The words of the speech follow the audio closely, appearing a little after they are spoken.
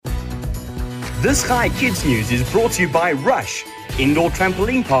This Chai Kids News is brought to you by Rush, indoor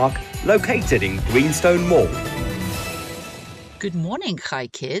trampoline park located in Greenstone Mall. Good morning, Chai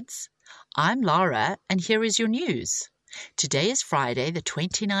Kids. I'm Lara, and here is your news. Today is Friday, the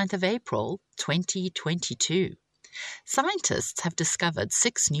 29th of April, 2022. Scientists have discovered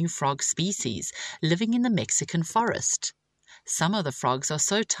 6 new frog species living in the Mexican forest. Some of the frogs are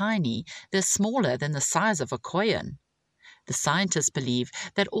so tiny they're smaller than the size of a koyan. The scientists believe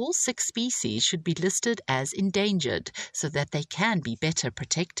that all 6 species should be listed as endangered so that they can be better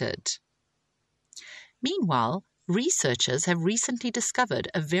protected. Meanwhile, researchers have recently discovered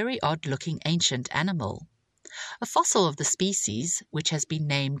a very odd-looking ancient animal. A fossil of the species, which has been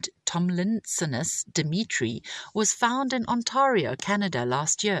named Tomlinsinus dimitri, was found in Ontario, Canada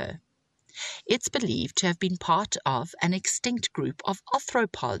last year. It's believed to have been part of an extinct group of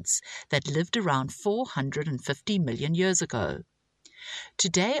arthropods that lived around 450 million years ago.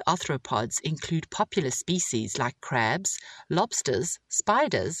 Today, arthropods include popular species like crabs, lobsters,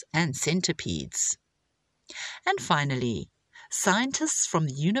 spiders, and centipedes. And finally, scientists from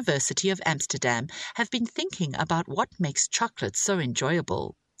the University of Amsterdam have been thinking about what makes chocolate so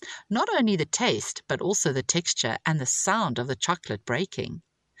enjoyable. Not only the taste, but also the texture and the sound of the chocolate breaking.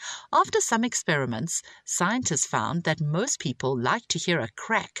 After some experiments, scientists found that most people like to hear a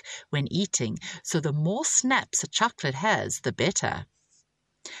crack when eating, so the more snaps a chocolate has, the better.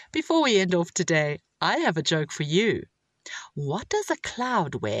 Before we end off today, I have a joke for you. What does a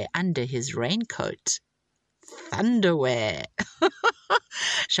cloud wear under his raincoat? Thunderwear.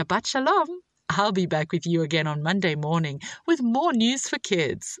 Shabbat Shalom. I'll be back with you again on Monday morning with more news for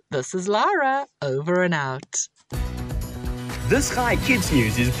kids. This is Lara, over and out. This Chai Kids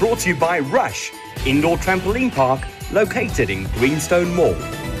News is brought to you by Rush, indoor trampoline park located in Greenstone Mall.